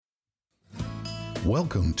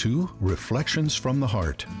Welcome to Reflections from the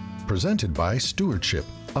Heart, presented by Stewardship,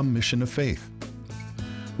 a Mission of Faith.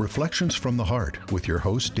 Reflections from the Heart with your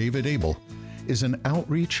host David Abel is an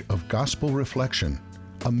outreach of gospel reflection,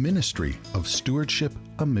 a ministry of Stewardship,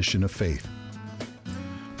 a Mission of Faith.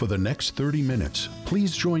 For the next 30 minutes,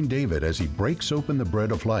 please join David as he breaks open the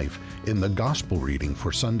bread of life in the gospel reading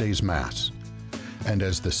for Sunday's Mass. And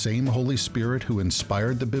as the same Holy Spirit who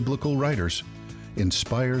inspired the biblical writers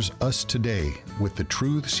inspires us today with the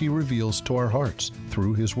truths he reveals to our hearts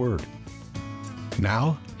through his word.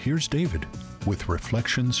 Now, here's David with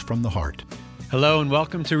Reflections from the Heart. Hello and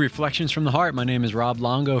welcome to Reflections from the Heart. My name is Rob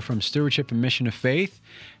Longo from Stewardship and Mission of Faith,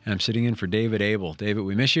 and I'm sitting in for David Abel. David,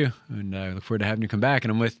 we miss you, and I look forward to having you come back.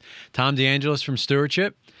 And I'm with Tom DeAngelis from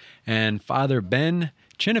Stewardship and Father Ben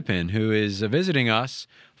Chinapin, who is visiting us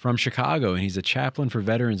from Chicago, and he's a chaplain for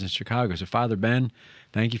veterans in Chicago. So, Father Ben,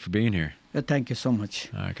 thank you for being here. Thank you so much.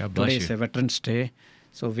 God bless you. Today is a Veterans Day,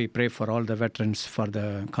 so we pray for all the veterans for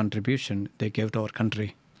the contribution they gave to our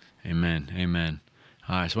country. Amen. Amen.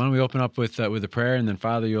 All right, so why don't we open up with a prayer, and then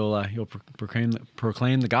Father, you'll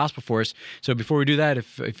proclaim the gospel for us. So before we do that,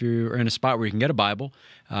 if you're in a spot where you can get a Bible,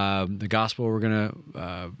 the gospel we're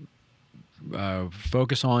going to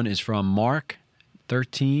focus on is from Mark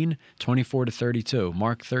 13, 24 to 32.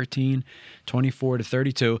 Mark 13, 24 to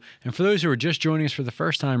 32. And for those who are just joining us for the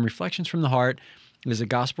first time, Reflections from the Heart is a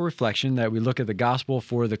gospel reflection that we look at the gospel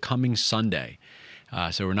for the coming Sunday.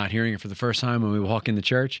 So we're not hearing it for the first time when we walk in the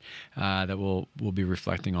church, that we'll be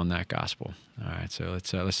reflecting on that gospel. All right, so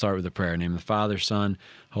let's start with a prayer. In the name of the Father, Son,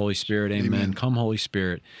 Holy Spirit, amen. Come, Holy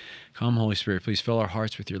Spirit. Come, Holy Spirit. Please fill our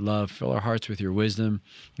hearts with your love. Fill our hearts with your wisdom,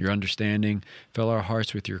 your understanding. Fill our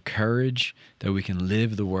hearts with your courage that we can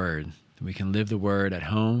live the Word. That we can live the Word at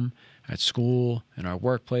home, at school, in our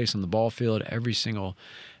workplace, on the ball field, every single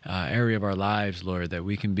area of our lives, Lord, that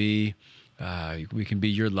we can be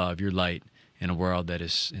your love, your light, in a world that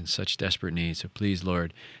is in such desperate need. So please,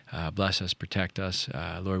 Lord, bless us, protect us.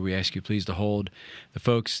 Lord, we ask you please to hold the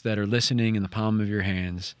folks that are listening in the palm of your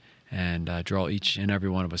hands and draw each and every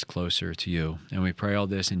one of us closer to you. And we pray all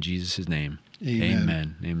this in Jesus' name. Amen. Amen.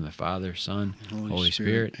 In the name of the Father, Son, Holy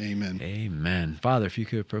Spirit. Amen. Amen. Father, if you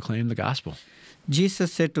could proclaim the gospel.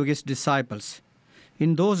 Jesus said to his disciples,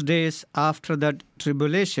 "In those days after that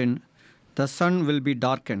tribulation, the sun will be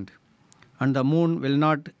darkened, and the moon will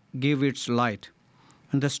not give its light,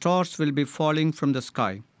 and the stars will be falling from the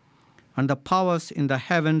sky, and the powers in the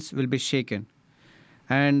heavens will be shaken.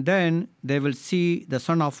 And then they will see the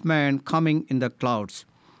Son of Man coming in the clouds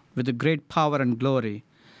with great power and glory.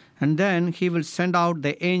 And then he will send out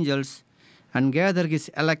the angels and gather his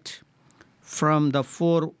elect from the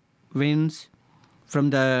four winds, from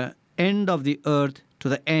the end of the earth to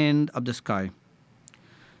the end of the sky.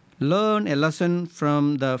 Learn a lesson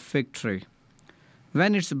from the fig tree.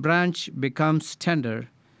 When its branch becomes tender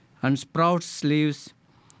and sprouts leaves,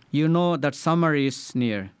 you know that summer is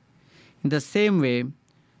near. In the same way,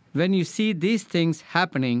 when you see these things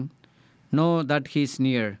happening, know that he is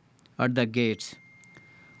near at the gates.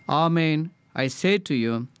 Amen, I say to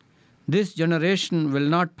you, this generation will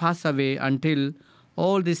not pass away until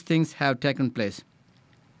all these things have taken place.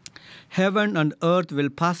 Heaven and earth will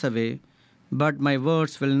pass away, but my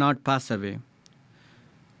words will not pass away.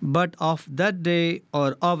 But of that day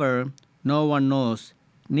or hour no one knows,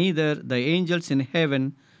 neither the angels in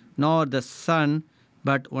heaven nor the Son,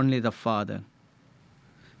 but only the Father."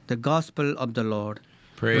 The Gospel of the Lord.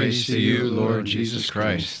 Praise to you, Lord Jesus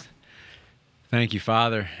Christ. Thank you,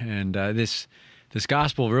 Father. And this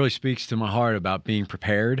gospel really speaks to my heart about being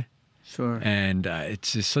prepared. Sure. And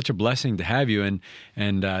it's just such a blessing to have you.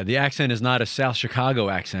 And the accent is not a South Chicago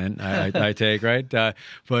accent, I take, right?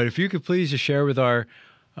 But if you could please just share with our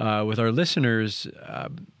listeners,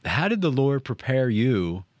 how did the Lord prepare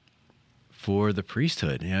you for the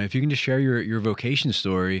priesthood? If you can just share your vocation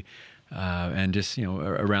story and just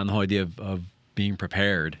around the whole idea of being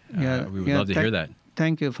prepared, we would love to hear that.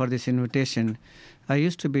 Thank you for this invitation. I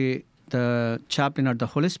used to be the chaplain at the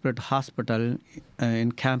Holy Spirit Hospital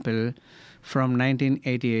in Campbell from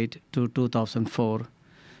 1988 to 2004.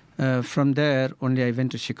 From there, only I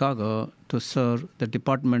went to Chicago to serve the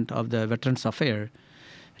Department of the Veterans Affairs,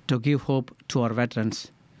 to give hope to our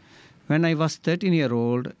veterans. When I was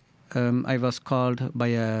 13-year-old, I was called by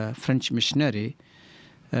a French missionary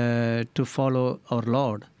to follow our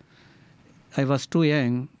Lord. I was too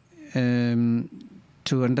young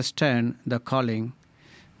to understand the calling,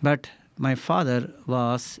 but my father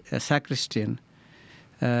was a sacristan,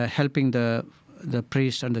 helping the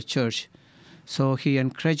priest and the church. So he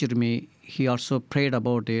encouraged me. He also prayed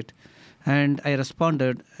about it, and I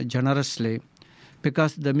responded generously.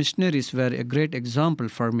 because the missionaries were a great example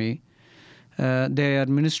for me. Their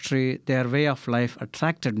ministry, their way of life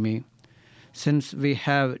attracted me. Since we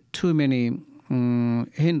have too many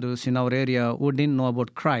Hindus in our area who didn't know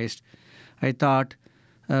about Christ, I thought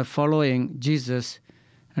following Jesus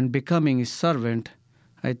and becoming his servant,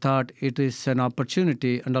 I thought it is an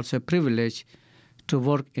opportunity and also a privilege to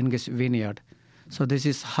work in his vineyard. So this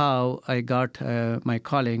is how I got my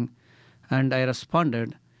calling, and I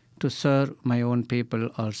responded to serve my own people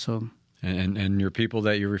also. And your people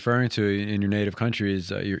that you're referring to in your native country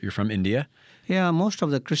is you're from India? Yeah, most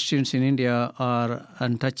of the Christians in India are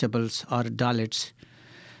untouchables or Dalits.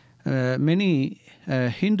 Many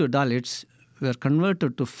Hindu Dalits were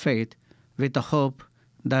converted to faith with the hope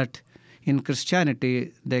that in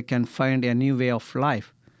Christianity they can find a new way of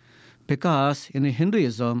life. Because in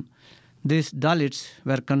Hinduism, these Dalits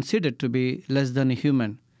were considered to be less than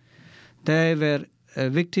human. They were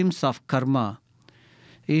victims of karma.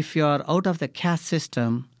 If you are out of the caste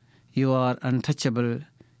system, you are untouchable,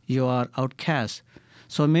 you are outcast.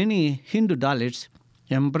 So many Hindu Dalits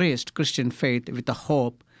embraced Christian faith with the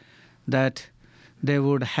hope that they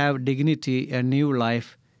would have dignity and new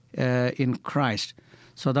life in Christ.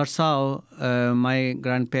 So that's how my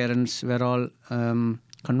grandparents were all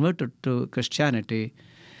converted to Christianity.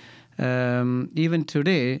 Even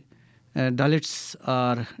today, Dalits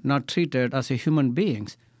are not treated as human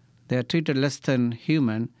beings. They are treated less than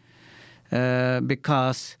human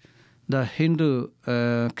because the Hindu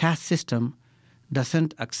caste system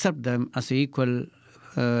doesn't accept them as equal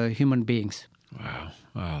human beings.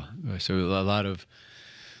 Wow. So a lot of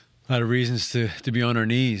reasons to be on our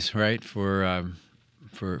knees, right, for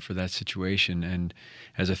that situation. And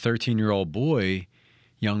as a 13-year-old boy,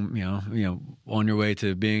 young, on your way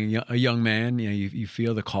to being a young man, you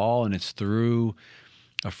feel the call, and it's through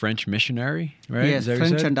a French missionary, right? Yes,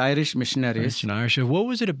 French and Irish missionaries. French and Irish. What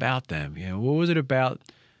was it about them? What was it about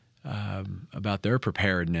their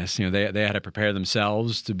preparedness? They had to prepare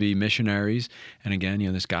themselves to be missionaries, and again,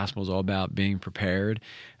 this gospel is all about being prepared.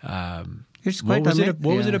 It's quite amazing.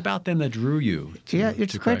 What was it about them that drew you?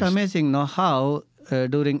 It's quite amazing how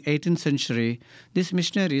during 18th century these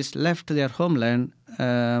missionaries left their homeland,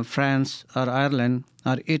 France or Ireland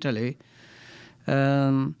or Italy.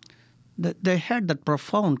 They had that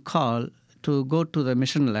profound call to go to the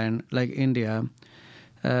mission land like India.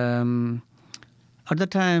 At the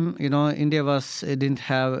time, India didn't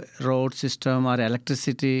have road system or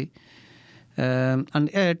electricity, and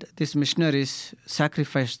yet these missionaries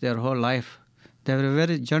sacrificed their whole life. They were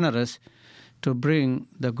very generous to bring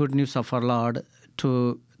the good news of our Lord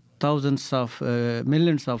to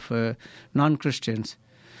millions of non-Christians.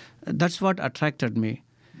 That's what attracted me.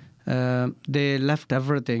 They left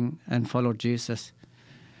everything and followed Jesus.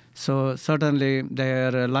 So certainly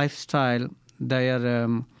their lifestyle, their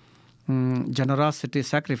generosity,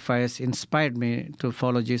 sacrifice inspired me to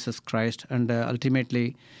follow Jesus Christ. And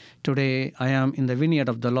ultimately, today I am in the vineyard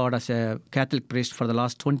of the Lord as a Catholic priest for the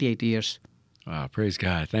last 28 years. Wow, praise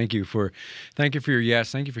God. Thank you for your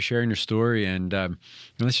yes. Thank you for sharing your story. And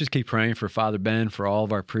let's just keep praying for Father Ben, for all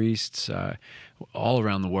of our priests all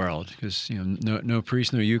around the world, because no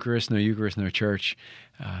priest, no Eucharist, no church.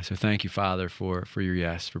 So thank you, Father, for your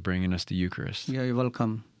yes, for bringing us the Eucharist. Yeah, you're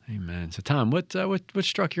welcome. Amen. So, Tom, what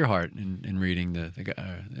struck your heart in reading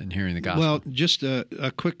and hearing the gospel? Well, just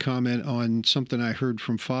a quick comment on something I heard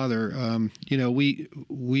from Father.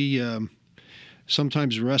 We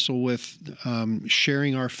sometimes wrestle with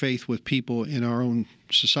sharing our faith with people in our own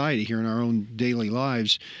society here in our own daily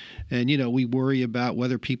lives. And, we worry about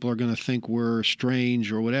whether people are going to think we're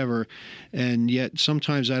strange or whatever. And yet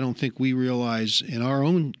sometimes I don't think we realize in our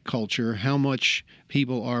own culture how much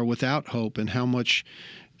people are without hope and how much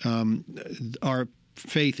our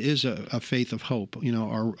faith is a faith of hope.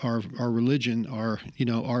 Our religion, our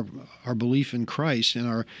belief in Christ and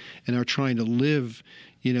our trying to live,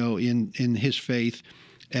 in His faith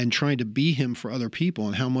and trying to be Him for other people,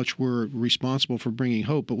 and how much we're responsible for bringing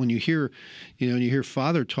hope. But when you hear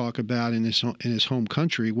Father talk about in his home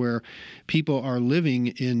country where people are living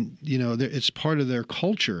in, it's part of their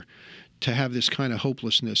culture to have this kind of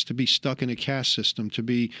hopelessness, to be stuck in a caste system, to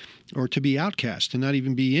be outcast, to not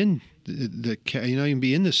even be in even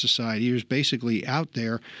be in this society. You're basically out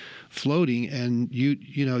there floating, and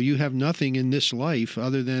you have nothing in this life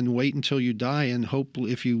other than wait until you die and hope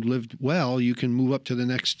if you lived well, you can move up to the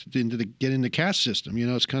next get in the caste system.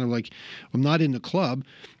 It's kind of like I'm not in the club,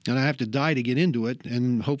 and I have to die to get into it,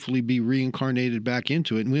 and hopefully be reincarnated back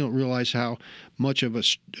into it. And we don't realize how much of a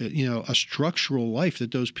structural life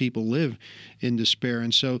that those people live in despair.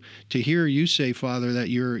 And so to hear you say, Father, that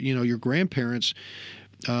your grandparents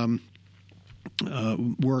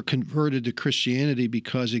were converted to Christianity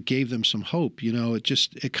because it gave them some hope.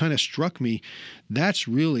 It kind of struck me. That's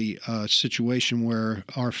really a situation where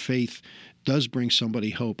our faith does bring somebody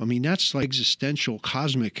hope. I mean, that's like existential,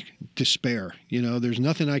 cosmic despair. There's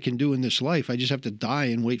nothing I can do in this life. I just have to die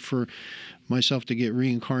and wait for myself to get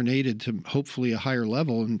reincarnated to hopefully a higher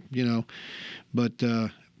level. And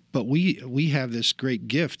but we have this great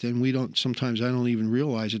gift, and I don't even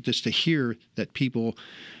realize it, just to hear that people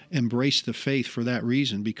embrace the faith for that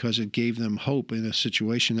reason, because it gave them hope in a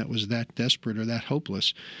situation that was that desperate or that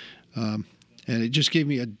hopeless. And it just gave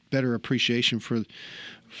me a better appreciation for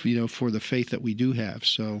the faith that we do have.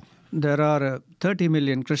 So there are 30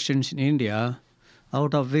 million Christians in India,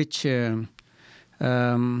 out of which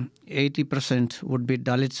 80% would be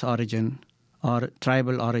Dalit origin or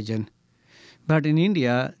tribal origin. But in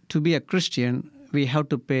India, to be a Christian, we have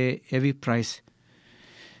to pay heavy price.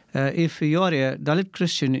 If you are a Dalit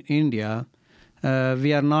Christian in India,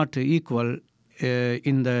 we are not equal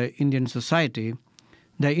in the Indian society.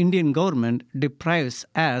 The Indian government deprives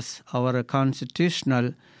us our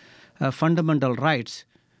constitutional fundamental rights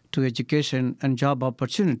to education and job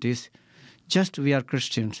opportunities, just we are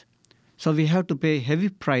Christians. So we have to pay heavy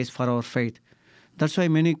price for our faith. That's why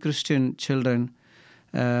many Christian children,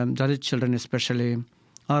 Dalit children especially,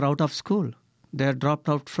 are out of school. They are dropped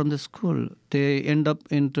out from the school. They end up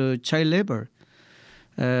into child labor.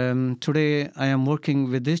 Today, I am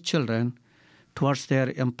working with these children towards their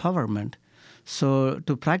empowerment. So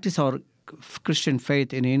to practice our Christian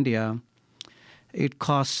faith in India, it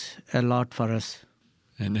costs a lot for us.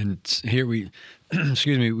 And here we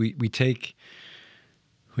take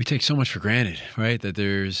so much for granted, right? That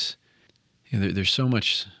there's so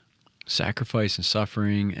much sacrifice and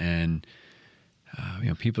suffering, and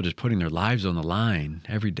people just putting their lives on the line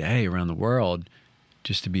every day around the world,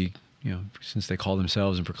 just to be, since they call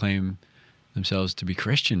themselves and proclaim themselves to be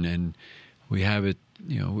Christian, and we have it,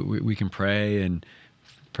 we can pray and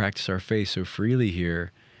practice our faith so freely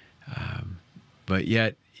here, but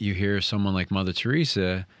yet you hear someone like Mother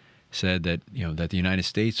Teresa said that that the United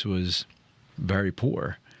States was very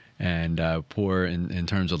poor, and poor in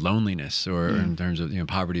terms of loneliness, or in terms of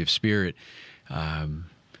poverty of spirit.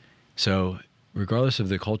 So regardless of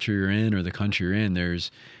the culture you're in or the country you're in,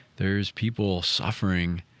 there's people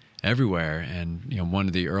suffering everywhere. And one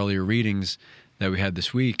of the earlier readings that we had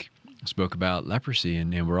this week spoke about leprosy,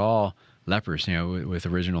 and we're all lepers, with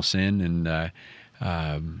original sin, and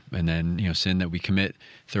then sin that we commit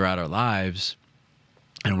throughout our lives.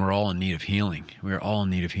 And we're all in need of healing. We're all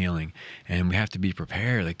in need of healing. And we have to be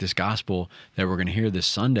prepared. Like this gospel that we're going to hear this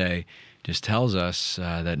Sunday just tells us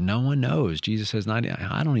that no one knows. Jesus says, I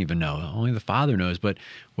don't even know. Only the Father knows. But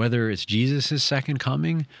whether it's Jesus' second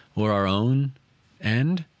coming or our own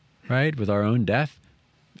end, right, with our own death,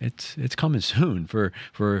 it's coming soon. For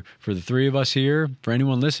the three of us here, for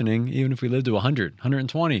anyone listening, even if we live to 100,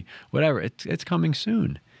 120, whatever, it's coming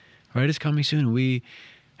soon, right? It's coming soon. We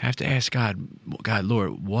have to ask God,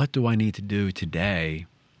 Lord, what do I need to do today?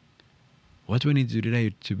 What do I need to do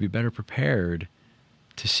today to be better prepared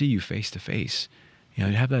to see you face to face?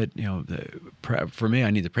 To have that, for me, I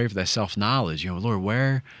need to pray for that self-knowledge. Lord,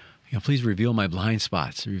 where, please reveal my blind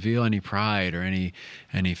spots, reveal any pride or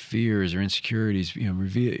any fears or insecurities.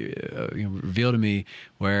 Reveal to me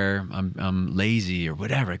where I'm lazy or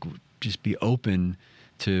whatever. Just be open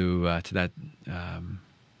to that,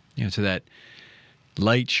 to that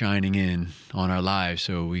light shining in on our lives,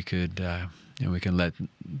 so we could, we can let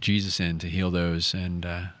Jesus in to heal those and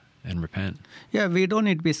repent. Yeah, we don't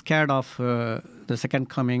need to be scared of the second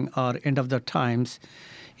coming or end of the times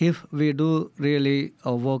if we do really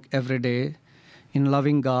work every day in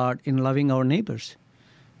loving God, in loving our neighbors.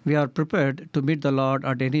 We are prepared to meet the Lord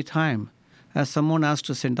at any time. As someone asked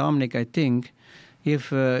to St. Dominic, I think,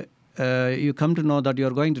 if you come to know that you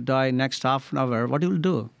are going to die next half an hour, what you will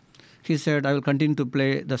do? He said, I will continue to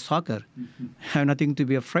play the soccer. I have nothing to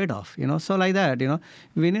be afraid of, So like that,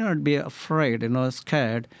 we need not be afraid,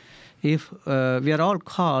 scared. If we are all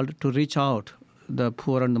called to reach out the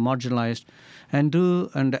poor and the marginalized and do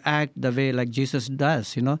and act the way like Jesus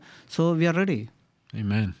does, So we are ready.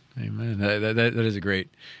 Amen. Amen. That is a great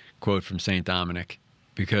quote from St. Dominic,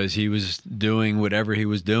 because he was doing whatever he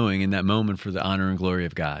was doing in that moment for the honor and glory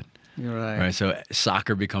of God. You're right. Right. So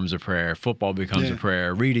soccer becomes a prayer, football becomes a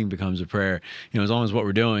prayer, reading becomes a prayer. As long as what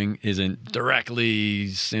we're doing isn't directly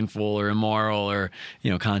sinful or immoral or,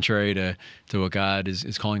 contrary to what God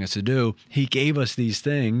is calling us to do. He gave us these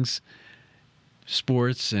things,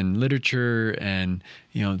 sports and literature, and,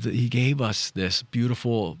 he gave us this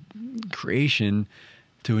beautiful creation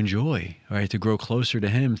to enjoy, right? To grow closer to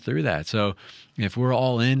Him through that. So if we're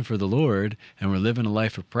all in for the Lord and we're living a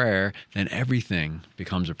life of prayer, then everything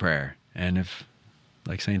becomes a prayer. And if,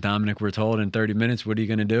 like St. Dominic, we're told in 30 minutes, what are you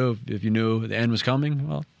going to do if you knew the end was coming?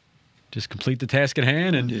 Well, just complete the task at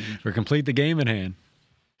hand or complete the game at hand.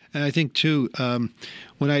 And I think, too,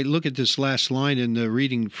 when I look at this last line in the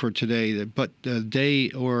reading for today, that but the day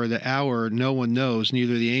or the hour no one knows,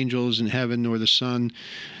 neither the angels in heaven nor the Son,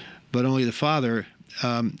 but only the Father,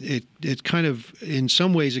 it kind of, in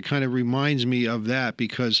some ways, it kind of reminds me of that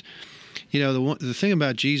because, the thing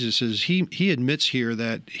about Jesus is he admits here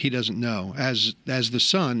that he doesn't know. As the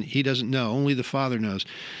Son, he doesn't know. Only the Father knows.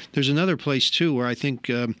 There's another place, too, where I think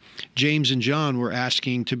James and John were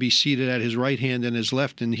asking to be seated at his right hand and his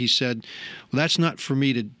left, and he said, well, that's not for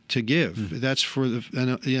me to give. That's for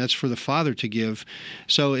the Father to give.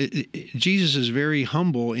 So Jesus is very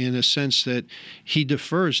humble in a sense that he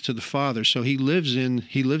defers to the Father. So he lives in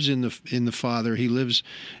the Father. He lives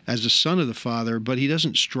as the Son of the Father, but he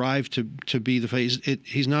doesn't strive to be the Father.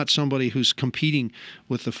 He's not somebody who's competing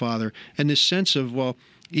with the Father. And this sense of, well,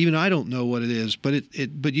 even I don't know what it is, but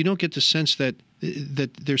but you don't get the sense that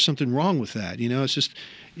there's something wrong with that.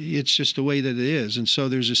 It's just the way that it is. And so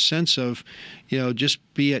there's a sense of, just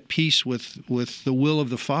be at peace with the will of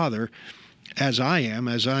the Father, as I am,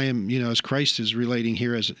 as Christ is relating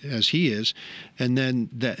here as He is, and then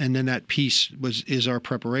that peace is our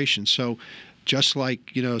preparation. So just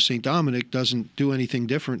like St. Dominic doesn't do anything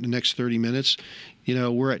different in the next 30 minutes.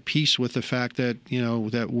 We're at peace with the fact that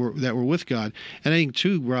that we're with God. And I think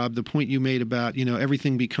too, Rob, the point you made about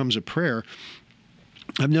everything becomes a prayer.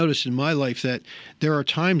 I've noticed in my life that there are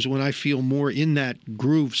times when I feel more in that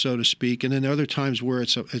groove, so to speak, and then other times where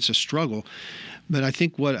it's a struggle. But I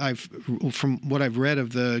think from what I've read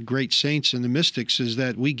of the great saints and the mystics is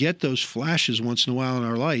that we get those flashes once in a while in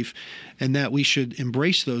our life, and that we should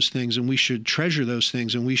embrace those things and we should treasure those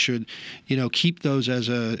things and we should, keep those as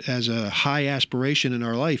a high aspiration in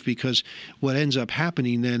our life, because what ends up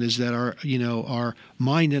happening then is that our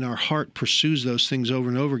mind and our heart pursues those things over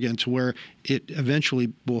and over again to where it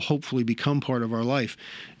eventually will hopefully become part of our life.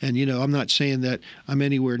 And, I'm not saying that I'm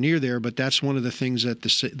anywhere near there, but that's one of the things that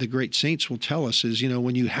the great saints will tell us is,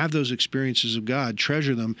 when you have those experiences of God,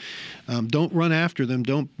 treasure them. Don't run after them.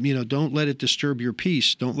 Don't let it disturb your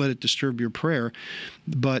peace. Don't let it disturb your prayer,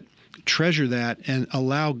 but treasure that and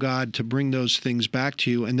allow God to bring those things back to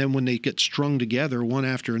you. And then when they get strung together one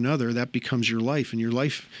after another, that becomes your life, and your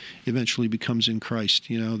life eventually becomes in Christ,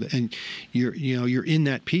 and you're in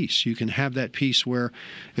that peace. You can have that peace where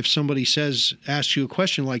if somebody asks you a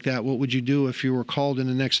question like that, what would you do if you were called in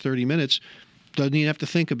the next 30 minutes? Doesn't even have to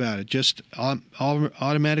think about it. Just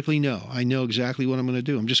automatically know. I know exactly what I'm going to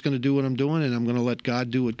do. I'm just going to do what I'm doing, and I'm going to let God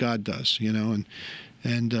do what God does,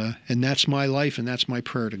 and that's my life, and that's my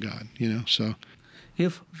prayer to God, So,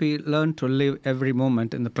 if we learn to live every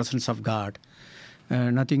moment in the presence of God,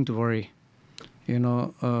 nothing to worry, we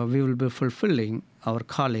will be fulfilling our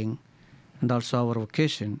calling and also our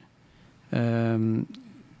vocation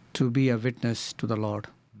to be a witness to the Lord.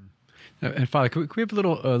 And Father, can we have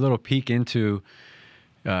a little peek into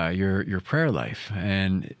your prayer life?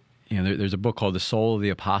 And there's a book called The Soul of the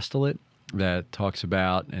Apostolate that talks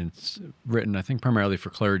about, and it's written, I think, primarily for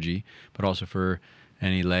clergy, but also for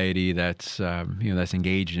any laity that's that's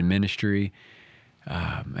engaged in ministry,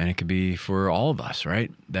 and it could be for all of us,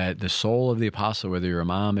 right? That the soul of the apostle, whether you're a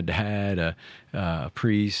mom, a dad, a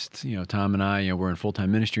priest, Tom and I, we're in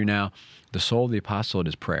full-time ministry now. The soul of the apostolate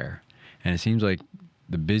is prayer, and it seems like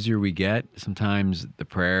the busier we get, sometimes the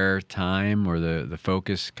prayer time or the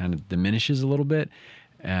focus kind of diminishes a little bit,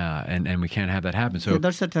 and we can't have that happen. So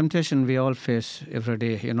that's a temptation we all face every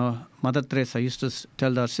day. Mother Teresa used to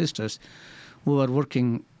tell our sisters who are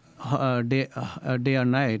working day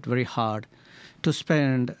and night very hard to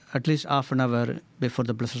spend at least half an hour before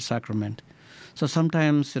the Blessed Sacrament. So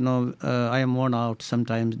sometimes, I am worn out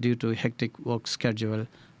sometimes due to hectic work schedule,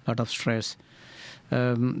 lot of stress.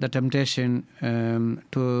 The temptation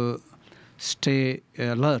to stay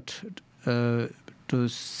alert, to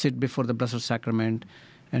sit before the Blessed Sacrament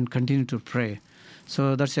and continue to pray.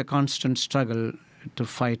 So that's a constant struggle to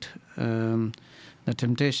fight the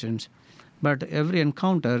temptations. But every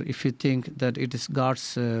encounter, if you think that it is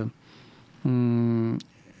God's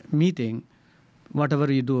meeting, whatever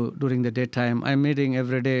you do during the daytime, I'm meeting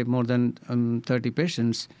every day more than 30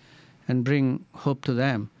 patients and bring hope to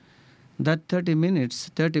them. That 30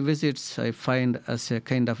 minutes, 30 visits, I find as a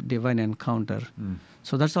kind of divine encounter.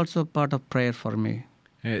 So that's also part of prayer for me.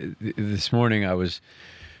 This morning I was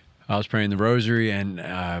praying the Rosary, and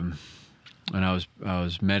I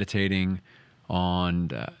was meditating on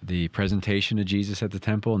the presentation of Jesus at the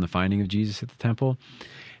temple and the finding of Jesus at the temple.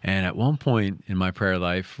 And at one point in my prayer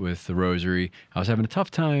life with the rosary, I was having a tough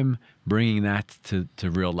time bringing that to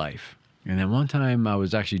real life. And then one time I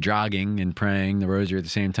was actually jogging and praying the rosary at the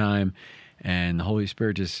same time, and the Holy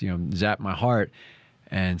Spirit just, zapped my heart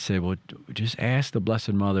and said, well, just ask the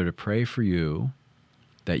Blessed Mother to pray for you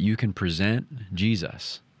that you can present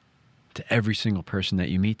Jesus to every single person that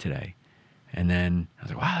you meet today. And then I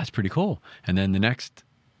was like, wow, that's pretty cool. And then the next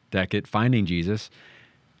decade, finding Jesus,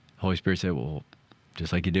 Holy Spirit said, well,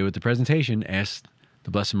 just like you did with the presentation, ask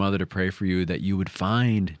the Blessed Mother to pray for you that you would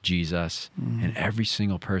find Jesus in every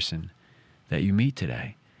single person that you meet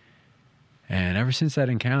today. And ever since that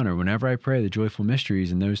encounter, whenever I pray the joyful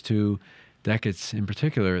mysteries and those two decades in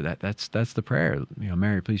particular, that's the prayer.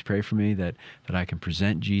 Mary, please pray for me that I can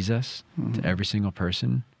present Jesus to every single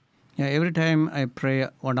person. Yeah, every time I pray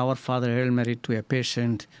on Our Father, Hail Mary to a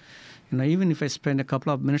patient, even if I spend a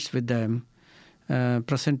couple of minutes with them,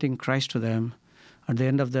 presenting Christ to them, at the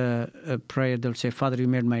end of the prayer, they'll say, Father, you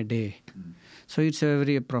made my day. So it's a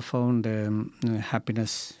very profound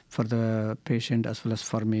happiness for the patient as well as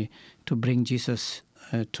for me to bring Jesus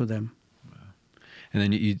to them. Wow. And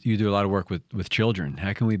then you do a lot of work with children.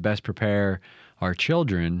 How can we best prepare our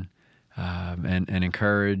children and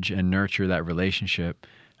encourage and nurture that relationship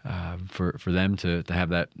for them to have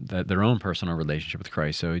that their own personal relationship with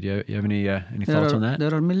Christ? So do you have any thoughts on that?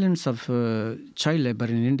 There are millions of child labor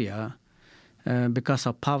in India because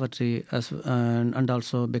of poverty and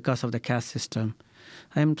also because of the caste system.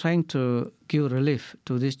 I am trying to give relief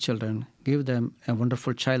to these children, give them a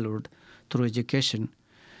wonderful childhood through education,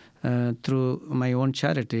 through my own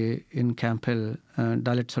charity in Camp Hill,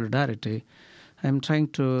 Dalit Solidarity. I am trying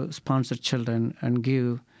to sponsor children and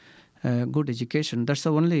give good education. That's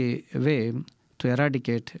the only way to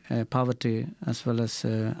eradicate poverty as well as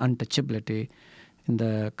untouchability in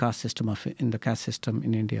the caste system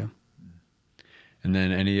in India. And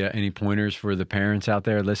then any pointers for the parents out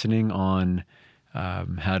there listening on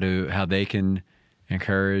how they can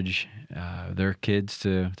encourage their kids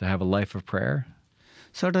to have a life of prayer?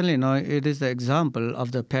 Certainly, it is the example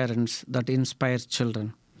of the parents that inspires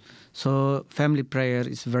children. So family prayer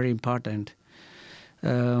is very important.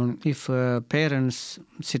 If parents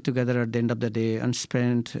sit together at the end of the day and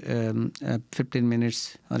spend 15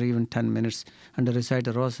 minutes or even 10 minutes and recite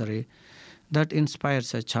a rosary, that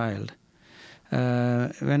inspires a child.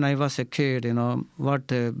 When I was a kid, what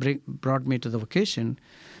brought me to the vocation,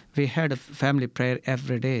 we had a family prayer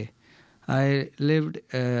every day. I lived,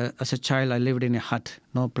 as a child, I lived in a hut,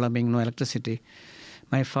 no plumbing, no electricity.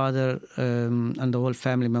 My father and the whole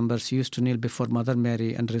family members used to kneel before Mother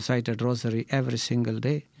Mary and recited rosary every single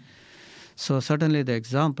day. So certainly the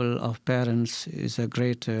example of parents is a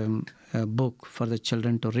great book for the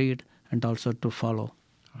children to read and also to follow.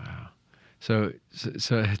 Wow. So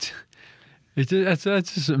that's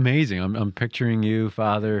just amazing. I'm picturing you,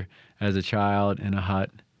 Father, as a child in a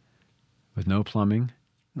hut with no plumbing,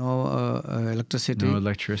 no electricity. No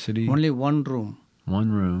electricity. Only one room.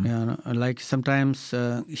 One room. Yeah, like sometimes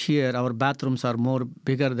here our bathrooms are more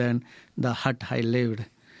bigger than the hut I lived.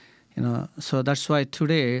 So that's why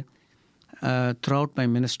today, throughout my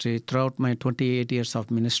ministry, throughout my 28 years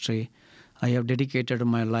of ministry, I have dedicated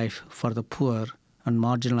my life for the poor and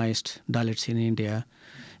marginalized Dalits in India,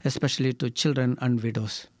 especially to children and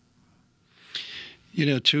widows.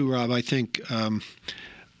 Too, Rob, I think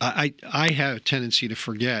I have a tendency to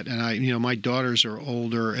forget, and my daughters are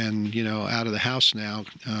older and out of the house now,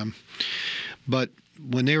 but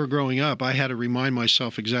when they were growing up, I had to remind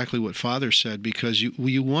myself exactly what Father said, because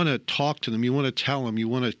you want to talk to them, you want to tell them, you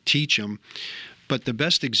want to teach them, but the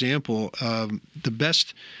best example, the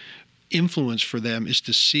best influence for them is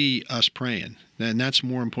to see us praying, and that's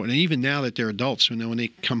more important. And even now that they're adults, when they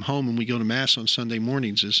come home and we go to Mass on Sunday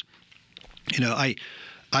mornings, is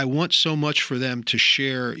I want so much for them to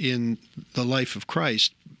share in the life of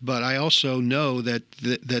Christ, but I also know that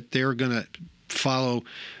they're going to follow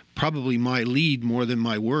probably my lead more than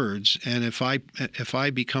my words. And if I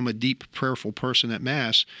become a deep prayerful person at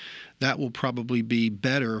Mass, that will probably be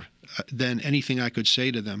better than anything I could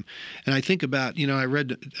say to them. And I think about, I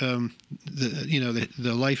read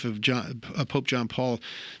the life of Pope John Paul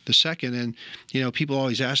II, and people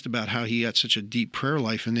always asked about how he had such a deep prayer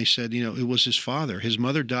life, and they said it was his father. His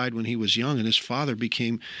mother died when he was young, and his father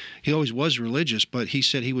he always was religious, but he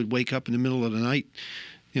said he would wake up in the middle of the night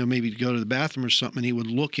maybe to go to the bathroom or something, and he would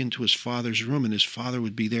look into his father's room, and his father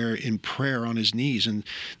would be there in prayer on his knees. And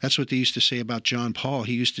that's what they used to say about John Paul.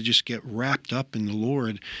 He used to just get wrapped up in the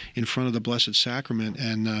Lord in front of the Blessed Sacrament.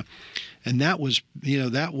 And that was,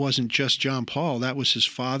 that wasn't just John Paul. That was his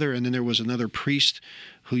father. And then there was another priest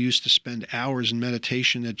who used to spend hours in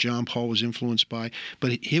meditation that John Paul was influenced by.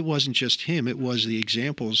 But it wasn't just him. It was the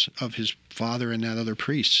examples of his father and that other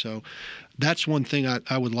priest. So that's one thing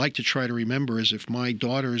I would like to try to remember, is if my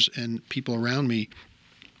daughters and people around me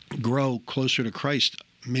grow closer to Christ,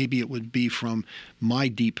 maybe it would be from my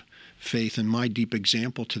deep faith and my deep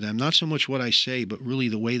example to them. Not so much what I say, but really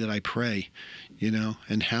the way that I pray,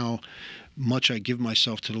 and how much I give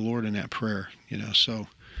myself to the Lord in that prayer, so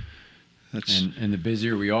that's... And the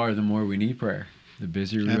busier we are, the more we need prayer. The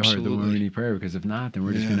busier we are, the more we need prayer, because if not, then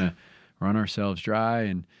we're just going to run ourselves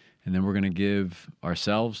dry, and then we're going to give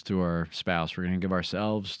ourselves to our spouse. We're going to give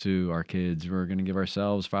ourselves to our kids. We're going to give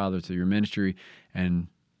ourselves, Father, to your ministry. And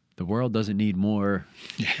the world doesn't need more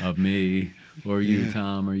of me or you,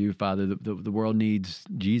 Tom, or you, Father. The world needs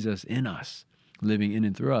Jesus in us, living in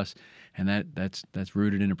and through us. And that's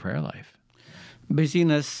rooted in a prayer life.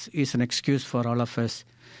 Busyness is an excuse for all of us.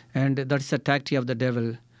 And that's a tactic of the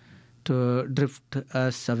devil to drift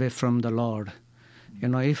us away from the Lord.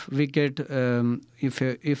 If we get,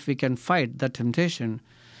 if we can fight that temptation,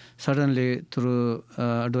 suddenly through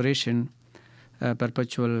adoration,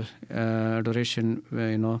 perpetual adoration,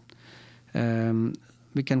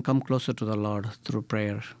 we can come closer to the Lord through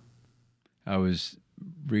prayer. I was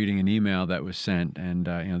reading an email that was sent, and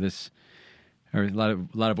this, or a lot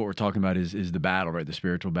of what we're talking about is the battle, right? The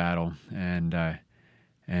spiritual battle, and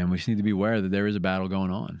we just need to be aware that there is a battle going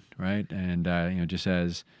on, right? And just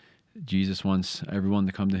as Jesus wants everyone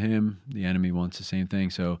to come to him, the enemy wants the same thing.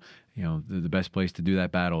 So, the best place to do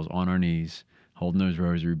that battle is on our knees, holding those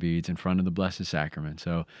rosary beads in front of the Blessed Sacrament.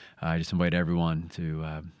 So I just invite everyone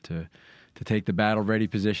to take the battle-ready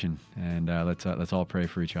position, and let's all pray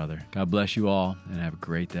for each other. God bless you all, and have a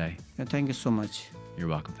great day. Thank you so much. You're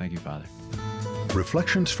welcome. Thank you, Father.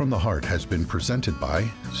 Reflections from the Heart has been presented by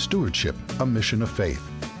Stewardship, a Mission of Faith.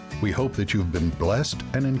 We hope that you've been blessed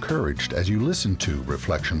and encouraged as you listen to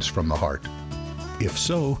Reflections from the Heart. If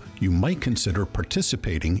so, you might consider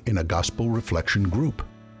participating in a gospel reflection group.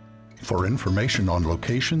 For information on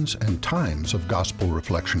locations and times of gospel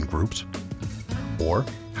reflection groups, or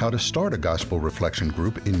how to start a gospel reflection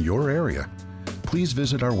group in your area, please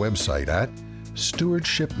visit our website at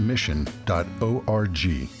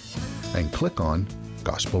stewardshipmission.org and click on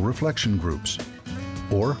Gospel Reflection Groups,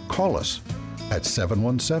 or call us at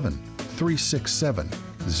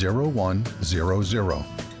 717-367-0100.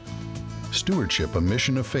 Stewardship, a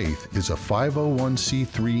Mission of Faith is a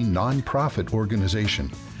 501c3 nonprofit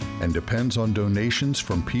organization and depends on donations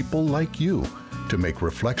from people like you to make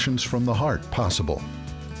Reflections from the Heart possible.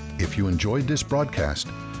 If you enjoyed this broadcast,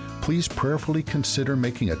 please prayerfully consider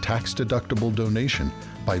making a tax-deductible donation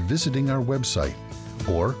by visiting our website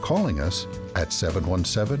or calling us at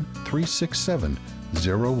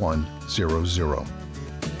 717-367-0100.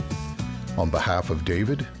 On behalf of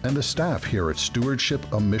David and the staff here at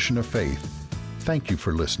Stewardship, a Mission of Faith, thank you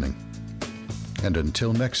for listening. And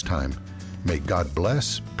until next time, may God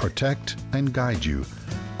bless, protect, and guide you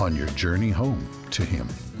on your journey home to Him.